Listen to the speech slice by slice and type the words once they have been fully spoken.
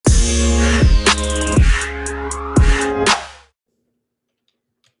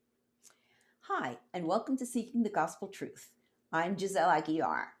and welcome to Seeking the Gospel Truth. I'm Giselle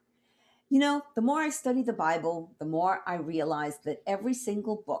Aguiar. You know, the more I study the Bible, the more I realize that every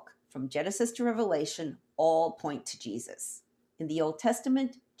single book, from Genesis to Revelation, all point to Jesus. In the Old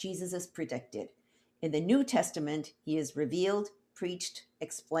Testament, Jesus is predicted. In the New Testament, he is revealed, preached,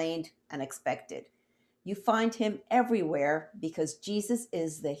 explained, and expected. You find him everywhere because Jesus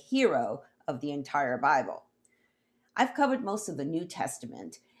is the hero of the entire Bible. I've covered most of the New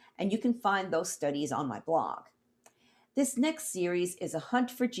Testament, and you can find those studies on my blog. This next series is a hunt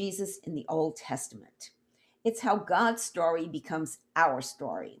for Jesus in the Old Testament. It's how God's story becomes our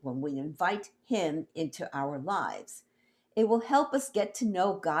story when we invite him into our lives. It will help us get to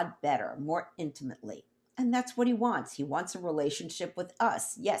know God better, more intimately. And that's what he wants. He wants a relationship with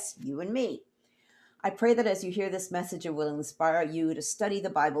us. Yes, you and me. I pray that as you hear this message, it will inspire you to study the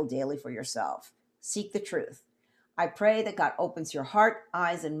Bible daily for yourself. Seek the truth. I pray that God opens your heart,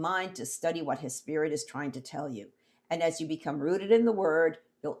 eyes, and mind to study what his Spirit is trying to tell you. And as you become rooted in the Word,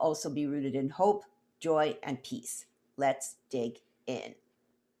 you'll also be rooted in hope, joy, and peace. Let's dig in.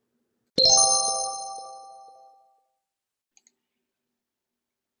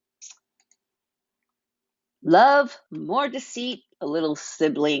 Love, more deceit, a little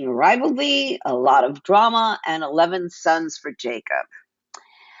sibling rivalry, a lot of drama, and 11 sons for Jacob.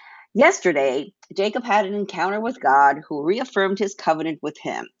 Yesterday, Jacob had an encounter with God who reaffirmed his covenant with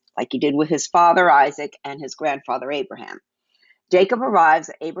him, like he did with his father Isaac and his grandfather Abraham. Jacob arrives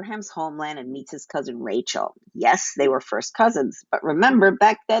at Abraham's homeland and meets his cousin Rachel. Yes, they were first cousins, but remember,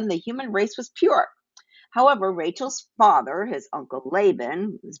 back then the human race was pure. However, Rachel's father, his uncle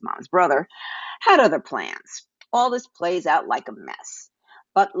Laban, his mom's brother, had other plans. All this plays out like a mess.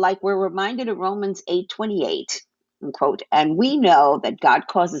 But like we're reminded in Romans 8:28, quote, and we know that God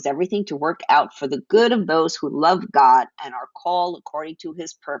causes everything to work out for the good of those who love God and are called according to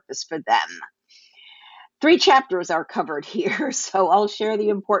his purpose for them. 3 chapters are covered here, so I'll share the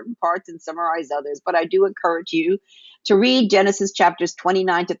important parts and summarize others, but I do encourage you to read Genesis chapters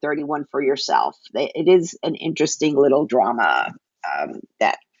 29 to 31 for yourself. It is an interesting little drama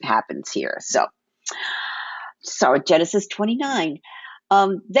that happens here. So Genesis 29.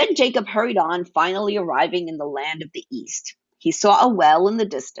 Then Jacob hurried on, finally arriving in the land of the east. He saw a well in the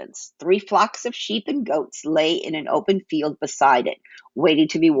distance. 3 flocks of sheep and goats lay in an open field beside it, waiting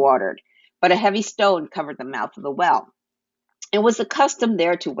to be watered. But a heavy stone covered the mouth of the well. It was the custom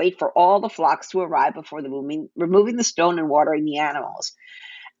there to wait for all the flocks to arrive before removing the stone and watering the animals.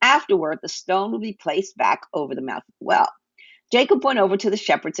 Afterward, the stone would be placed back over the mouth of the well. Jacob went over to the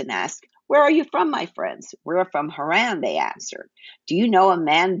shepherds and asked, "Where are you from, my friends?" "We're from Haran," they answered. "Do you know a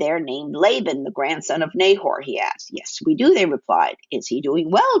man there named Laban, the grandson of Nahor?" he asked. "Yes, we do," they replied. "Is he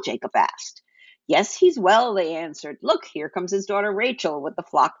doing well?" Jacob asked. "Yes, he's well," they answered. "Look, here comes his daughter Rachel with the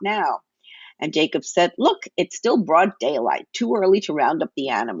flock now." And Jacob said, "Look, it's still broad daylight, too early to round up the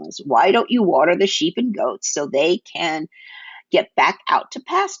animals. Why don't you water the sheep and goats so they can get back out to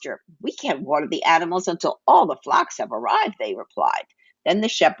pasture? We can't water the animals until all the flocks have arrived," they replied. Then the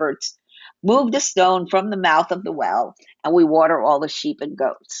shepherds moved a stone from the mouth of the well, and we water all the sheep and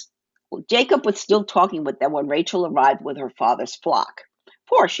goats. Well, Jacob was still talking with them when Rachel arrived with her father's flock,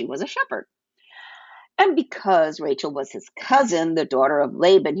 for she was a shepherd. And because Rachel was his cousin, the daughter of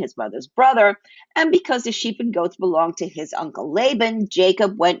Laban, his mother's brother, and because the sheep and goats belonged to his uncle Laban,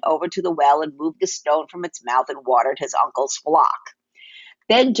 Jacob went over to the well and moved the stone from its mouth and watered his uncle's flock.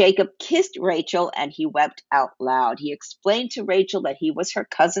 Then Jacob kissed Rachel, and he wept out loud. He explained to Rachel that he was her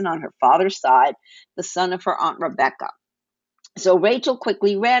cousin on her father's side, the son of her aunt Rebekah. So Rachel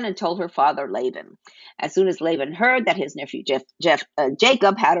quickly ran and told her father Laban. As soon as Laban heard that his nephew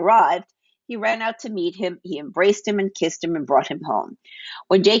Jacob had arrived, he ran out to meet him. He embraced him and kissed him and brought him home.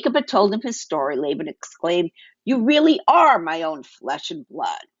 When Jacob had told him his story, Laban exclaimed, "You really are my own flesh and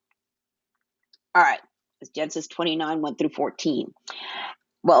blood." All right, Genesis 29, 1 through 14.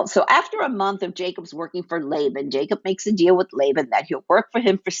 Well, so after a month of Jacob's working for Laban, Jacob makes a deal with Laban that he'll work for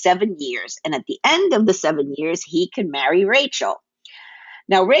him for 7 years. And at the end of the 7 years, he can marry Rachel.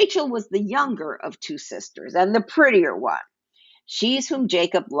 Now, Rachel was the younger of 2 sisters and the prettier one. She's whom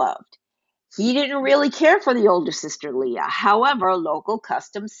Jacob loved. He didn't really care for the older sister, Leah. However, local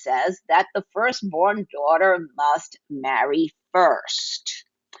custom says that the firstborn daughter must marry first.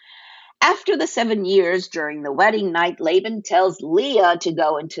 After the 7 years, during the wedding night, Laban tells Leah to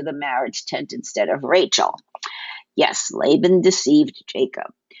go into the marriage tent instead of Rachel. Yes, Laban deceived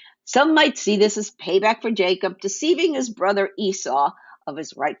Jacob. Some might see this as payback for Jacob, deceiving his brother Esau of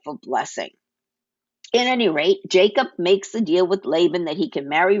his rightful blessing. At any rate, Jacob makes a deal with Laban that he can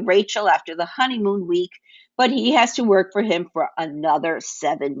marry Rachel after the honeymoon week, but he has to work for him for another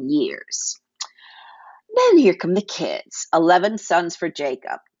 7 years. Then here come the kids. 11 sons for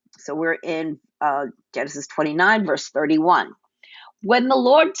Jacob. So we're in Genesis 29, verse 31. When the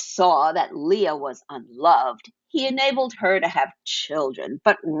Lord saw that Leah was unloved, he enabled her to have children,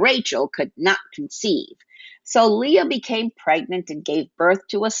 but Rachel could not conceive. So Leah became pregnant and gave birth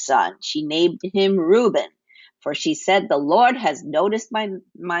to a son. She named him Reuben, for she said, "The Lord has noticed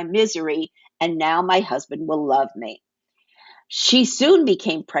my misery, and now my husband will love me." She soon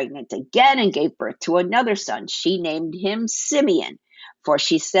became pregnant again and gave birth to another son. She named him Simeon, for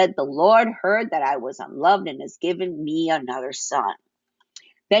she said, "The Lord heard that I was unloved and has given me another son."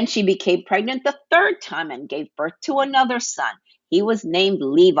 Then she became pregnant the third time and gave birth to another son. He was named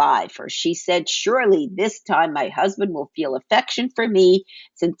Levi, for she said, "Surely this time my husband will feel affection for me,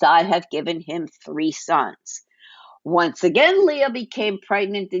 since I have given him 3 sons." Once again, Leah became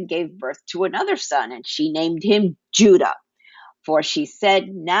pregnant and gave birth to another son, and she named him Judah, for she said,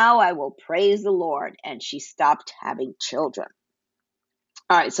 "Now I will praise the Lord," and she stopped having children.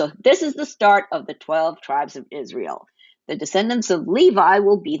 All right, so this is the start of the 12 tribes of Israel. The descendants of Levi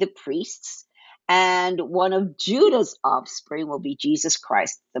will be the priests, and one of Judah's offspring will be Jesus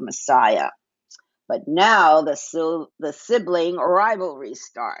Christ, the Messiah. But now the sibling rivalry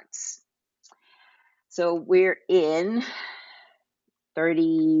starts. So we're in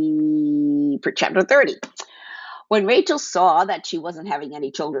chapter 30. When Rachel saw that she wasn't having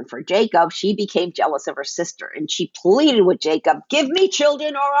any children for Jacob, she became jealous of her sister, and she pleaded with Jacob, "Give me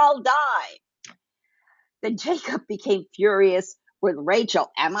children or I'll die." Then Jacob became furious with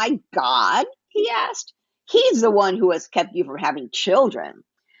Rachel. "Am I God?" he asked. "He's the one who has kept you from having children."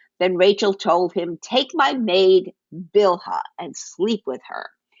 Then Rachel told him, "Take my maid Bilhah and sleep with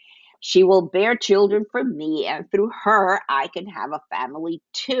her. She will bear children for me, and through her I can have a family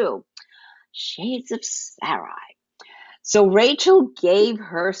too." Shades of Sarai. So Rachel gave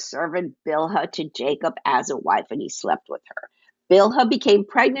her servant Bilhah to Jacob as a wife, and he slept with her. Bilhah became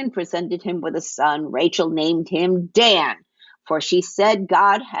pregnant, presented him with a son. Rachel named him Dan, for she said,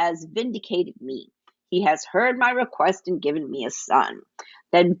 "God has vindicated me. He has heard my request and given me a son."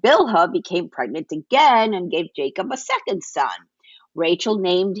 Then Bilhah became pregnant again and gave Jacob a second son. Rachel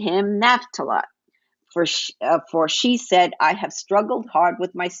named him Naphtali, for she said, "I have struggled hard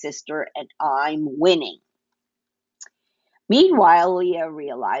with my sister, and I'm winning." Meanwhile, Leah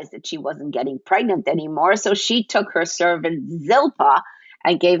realized that she wasn't getting pregnant anymore, so she took her servant Zilpah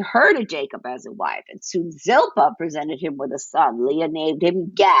and gave her to Jacob as a wife. And soon Zilpah presented him with a son. Leah named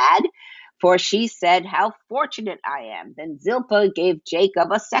him Gad, for she said, "How fortunate I am." Then Zilpah gave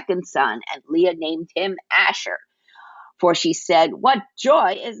Jacob a second son, and Leah named him Asher, for she said, "What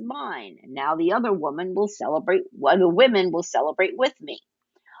joy is mine! And now the other women will celebrate with me."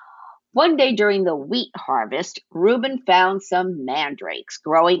 One day during the wheat harvest, Reuben found some mandrakes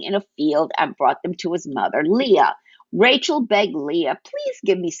growing in a field and brought them to his mother, Leah. Rachel begged Leah, "Please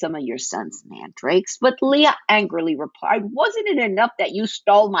give me some of your son's mandrakes." But Leah angrily replied, "Wasn't it enough that you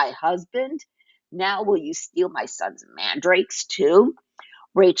stole my husband? Now will you steal my son's mandrakes too?"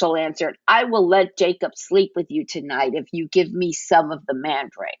 Rachel answered, "I will let Jacob sleep with you tonight if you give me some of the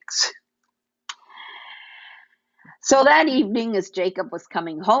mandrakes." So that evening, as Jacob was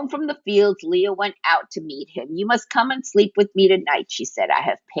coming home from the fields, Leah went out to meet him. "You must come and sleep with me tonight," she said. "I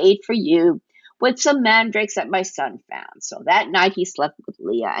have paid for you with some mandrakes that my son found." So that night he slept with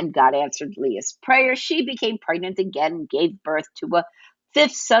Leah, and God answered Leah's prayer. She became pregnant again and gave birth to a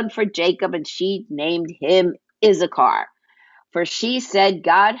fifth son for Jacob, and she named him Issachar. For she said,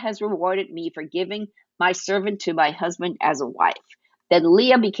 "God has rewarded me for giving my servant to my husband as a wife." Then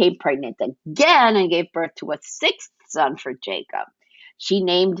Leah became pregnant again and gave birth to a sixth son for Jacob. She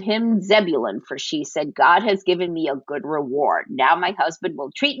named him Zebulun, for she said, "God has given me a good reward. Now my husband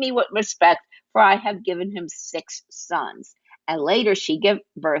will treat me with respect, for I have given him 6 sons." And later she gave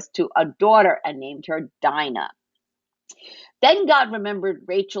birth to a daughter and named her Dinah. Then God remembered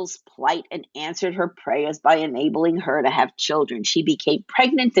Rachel's plight and answered her prayers by enabling her to have children. She became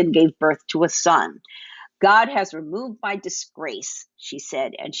pregnant and gave birth to a son. "God has removed my disgrace," she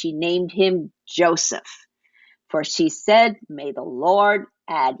said, and she named him Joseph. For she said, "May the Lord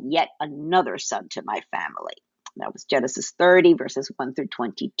add yet another son to my family." That was Genesis 30, verses 1 through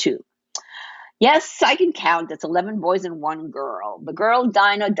 22. Yes, I can count. It's 11 boys and 1 girl. The girl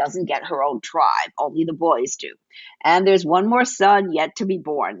Dinah doesn't get her own tribe. Only the boys do. And there's one more son yet to be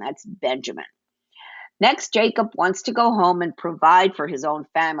born. That's Benjamin. Next, Jacob wants to go home and provide for his own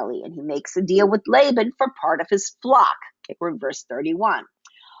family, and he makes a deal with Laban for part of his flock. Okay, we're in verse 31.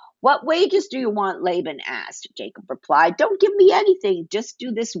 "What wages do you want?" Laban asked. Jacob replied, "Don't give me anything. Just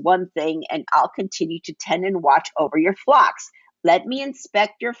do this one thing, and I'll continue to tend and watch over your flocks. Let me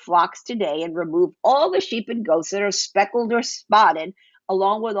inspect your flocks today and remove all the sheep and goats that are speckled or spotted,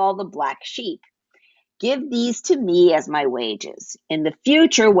 along with all the black sheep. Give these to me as my wages. In the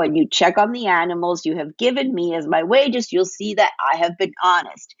future, when you check on the animals you have given me as my wages, you'll see that I have been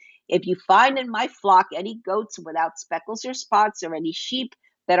honest. If you find in my flock any goats without speckles or spots, or any sheep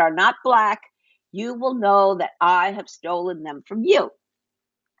that are not black, you will know that I have stolen them from you.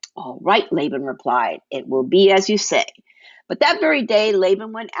 All right, Laban replied, it will be as you say. But that very day,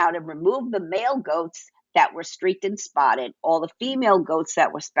 Laban went out and removed the male goats that were streaked and spotted, all the female goats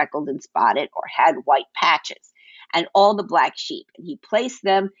that were speckled and spotted or had white patches, and all the black sheep. And he placed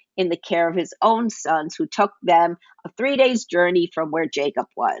them in the care of his own sons, who took them a 3 days' journey from where Jacob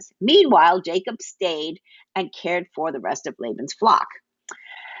was. Meanwhile, Jacob stayed and cared for the rest of Laban's flock.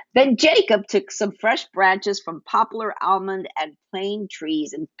 Then Jacob took some fresh branches from poplar, almond, and plane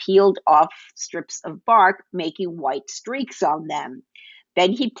trees and peeled off strips of bark, making white streaks on them.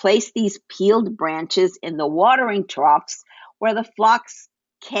 Then he placed these peeled branches in the watering troughs where the flocks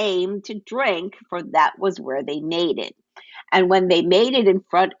came to drink, for that was where they mated. And when they mated in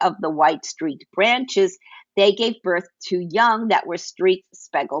front of the white streaked branches, they gave birth to young that were streaked,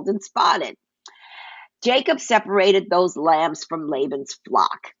 speckled, and spotted. Jacob separated those lambs from Laban's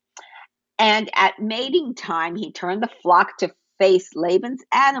flock. And at mating time, he turned the flock to face Laban's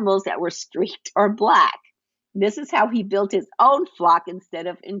animals that were streaked or black. This is how he built his own flock instead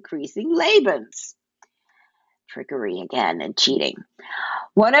of increasing Laban's. Trickery again and cheating.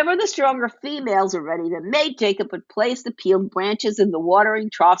 Whenever the stronger females were ready to mate, Jacob would place the peeled branches in the watering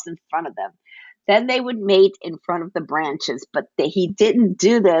troughs in front of them. Then they would mate in front of the branches, but he didn't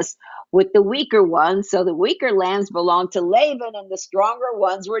do this with the weaker ones, so the weaker lambs belonged to Laban and the stronger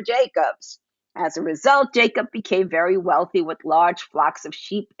ones were Jacob's. As a result, Jacob became very wealthy with large flocks of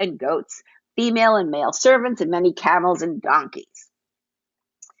sheep and goats, female and male servants, and many camels and donkeys.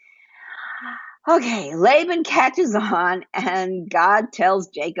 Okay, Laban catches on, and God tells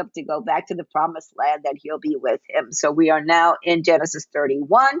Jacob to go back to the promised land, that he'll be with him. So we are now in Genesis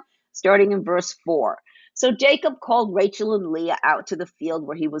 31, starting in verse 4. So Jacob called Rachel and Leah out to the field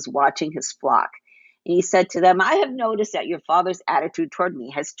where he was watching his flock. And he said to them, I have noticed that your father's attitude toward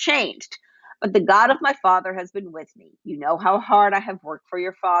me has changed, but the God of my father has been with me. You know how hard I have worked for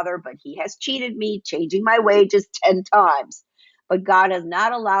your father, but he has cheated me, changing my wages 10 times. But God has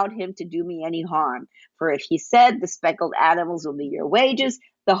not allowed him to do me any harm. For if he said, the speckled animals will be your wages,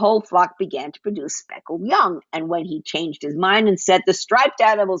 the whole flock began to produce speckled young. And when he changed his mind and said, the striped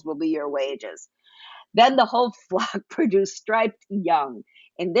animals will be your wages, then the whole flock produced striped young.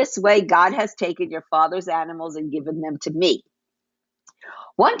 In this way, God has taken your father's animals and given them to me.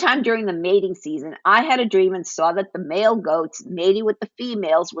 One time during the mating season, I had a dream and saw that the male goats mating with the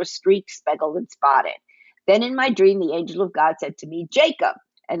females were streaked, speckled, and spotted. Then in my dream, the angel of God said to me, Jacob.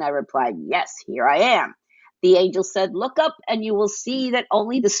 And I replied, yes, here I am. The angel said, look up and you will see that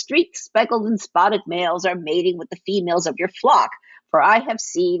only the streaked, speckled, and spotted males are mating with the females of your flock, for I have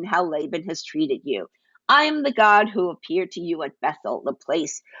seen how Laban has treated you. I am the God who appeared to you at Bethel, the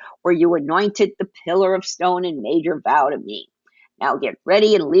place where you anointed the pillar of stone and made your vow to me. Now get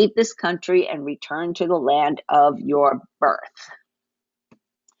ready and leave this country and return to the land of your birth.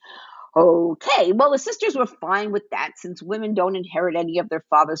 Okay, well, the sisters were fine with that since women don't inherit any of their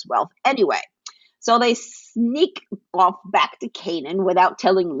father's wealth anyway. So they sneak off back to Canaan without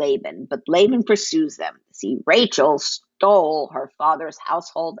telling Laban, but Laban pursues them. See, Rachel stole her father's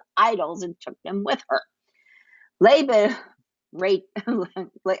household idols and took them with her. Laban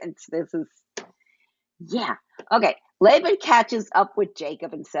catches up with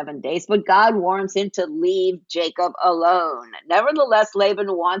Jacob in 7 days, but God warns him to leave Jacob alone. Nevertheless, Laban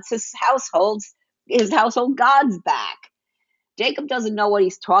wants his household gods back. Jacob doesn't know what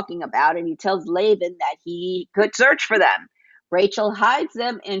he's talking about, and he tells Laban that he could search for them. Rachel hides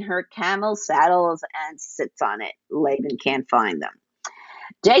them in her camel saddles and sits on it. Laban can't find them.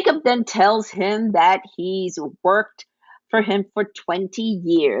 Jacob then tells him that he's worked for him for 20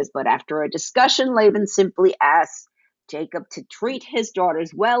 years, but after a discussion, Laban simply asks Jacob to treat his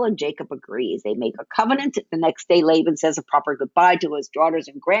daughters well, and Jacob agrees. They make a covenant. The next day, Laban says a proper goodbye to his daughters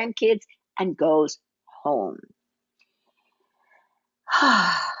and grandkids and goes home.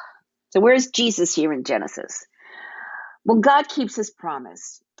 So where's Jesus here in Genesis? Well, God keeps his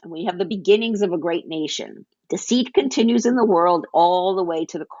promise, and we have the beginnings of a great nation. Deceit continues in the world all the way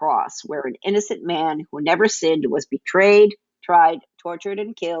to the cross, where an innocent man who never sinned was betrayed, tried, tortured,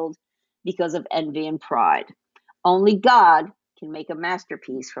 and killed because of envy and pride. Only God can make a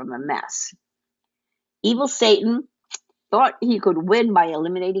masterpiece from a mess. Evil Satan thought he could win by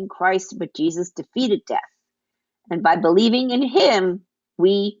eliminating Christ, but Jesus defeated death. And by believing in him,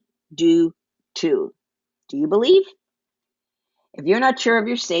 we do too. Do you believe? If you're not sure if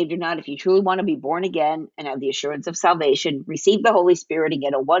you're saved or not, if you truly want to be born again and have the assurance of salvation, receive the Holy Spirit and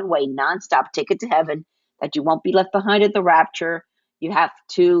get a one-way, non-stop ticket to heaven that you won't be left behind at the rapture, you have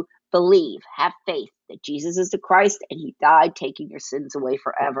to believe, have faith that Jesus is the Christ and he died taking your sins away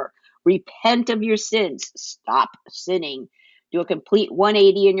forever. Repent of your sins. Stop sinning. Do a complete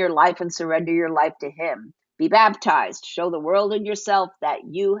 180 in your life and surrender your life to him. Be baptized. Show the world and yourself that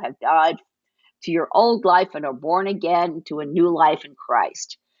you have died to your old life and are born again to a new life in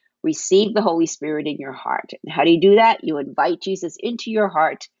Christ. Receive the Holy Spirit in your heart. And how do you do that? You invite Jesus into your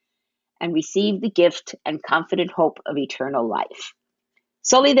heart and receive the gift and confident hope of eternal life.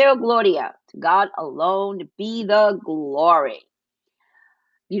 Soli Deo Gloria. To God alone be the glory.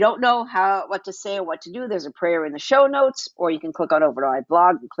 You don't know what to say or what to do, there's a prayer in the show notes, or you can click on over to my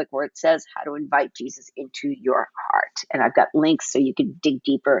blog and click where it says how to invite Jesus into your heart. And I've got links so you can dig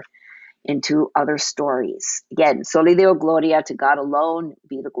deeper into other stories. Again, Soli Deo Gloria, to God alone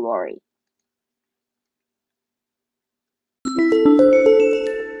be the glory.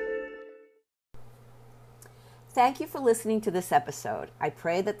 Thank you for listening to this episode. I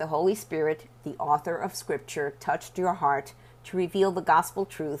pray that the Holy Spirit, the author of Scripture, touched your heart to reveal the gospel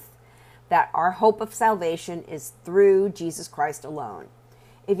truth that our hope of salvation is through Jesus Christ alone.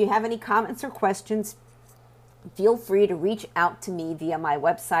 If you have any comments or questions, feel free to reach out to me via my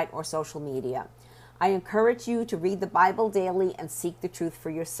website or social media. I encourage you to read the Bible daily and seek the truth for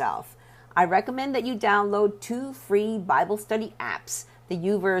yourself. I recommend that you download 2 free Bible study apps, the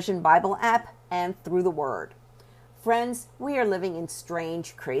YouVersion Bible app and Through the Word. Friends, we are living in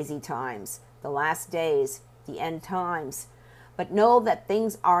strange, crazy times, the last days, the end times. But know that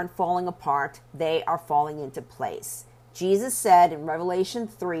things aren't falling apart, they are falling into place. Jesus said in Revelation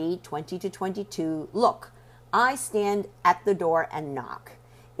 3:20-22, "Look, I stand at the door and knock.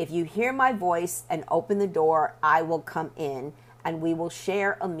 If you hear my voice and open the door, I will come in, and we will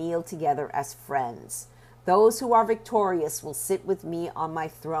share a meal together as friends. Those who are victorious will sit with me on my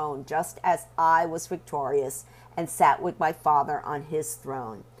throne, just as I was victorious and sat with my Father on his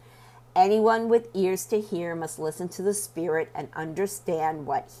throne." Anyone with ears to hear must listen to the Spirit and understand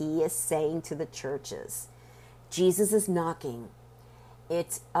what he is saying to the churches. Jesus is knocking.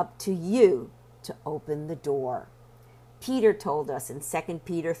 It's up to you to open the door. Peter told us in 2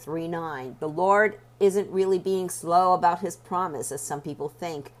 Peter 3:9, the Lord isn't really being slow about his promise, as some people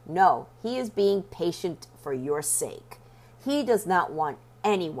think. No, he is being patient for your sake. He does not want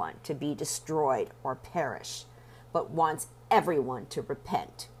anyone to be destroyed or perish, but wants everyone to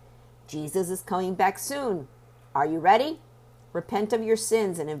repent. Jesus is coming back soon. Are you ready? Repent of your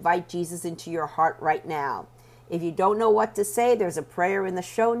sins and invite Jesus into your heart right now. If you don't know what to say, there's a prayer in the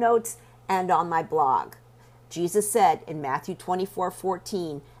show notes and on my blog. Jesus said in Matthew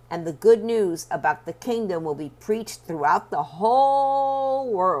 24:14, "And the good news about the kingdom will be preached throughout the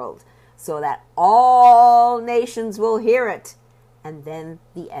whole world, so that all nations will hear it, and then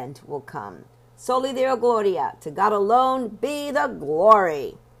the end will come." Soli Deo Gloria. To God alone be the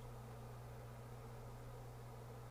glory.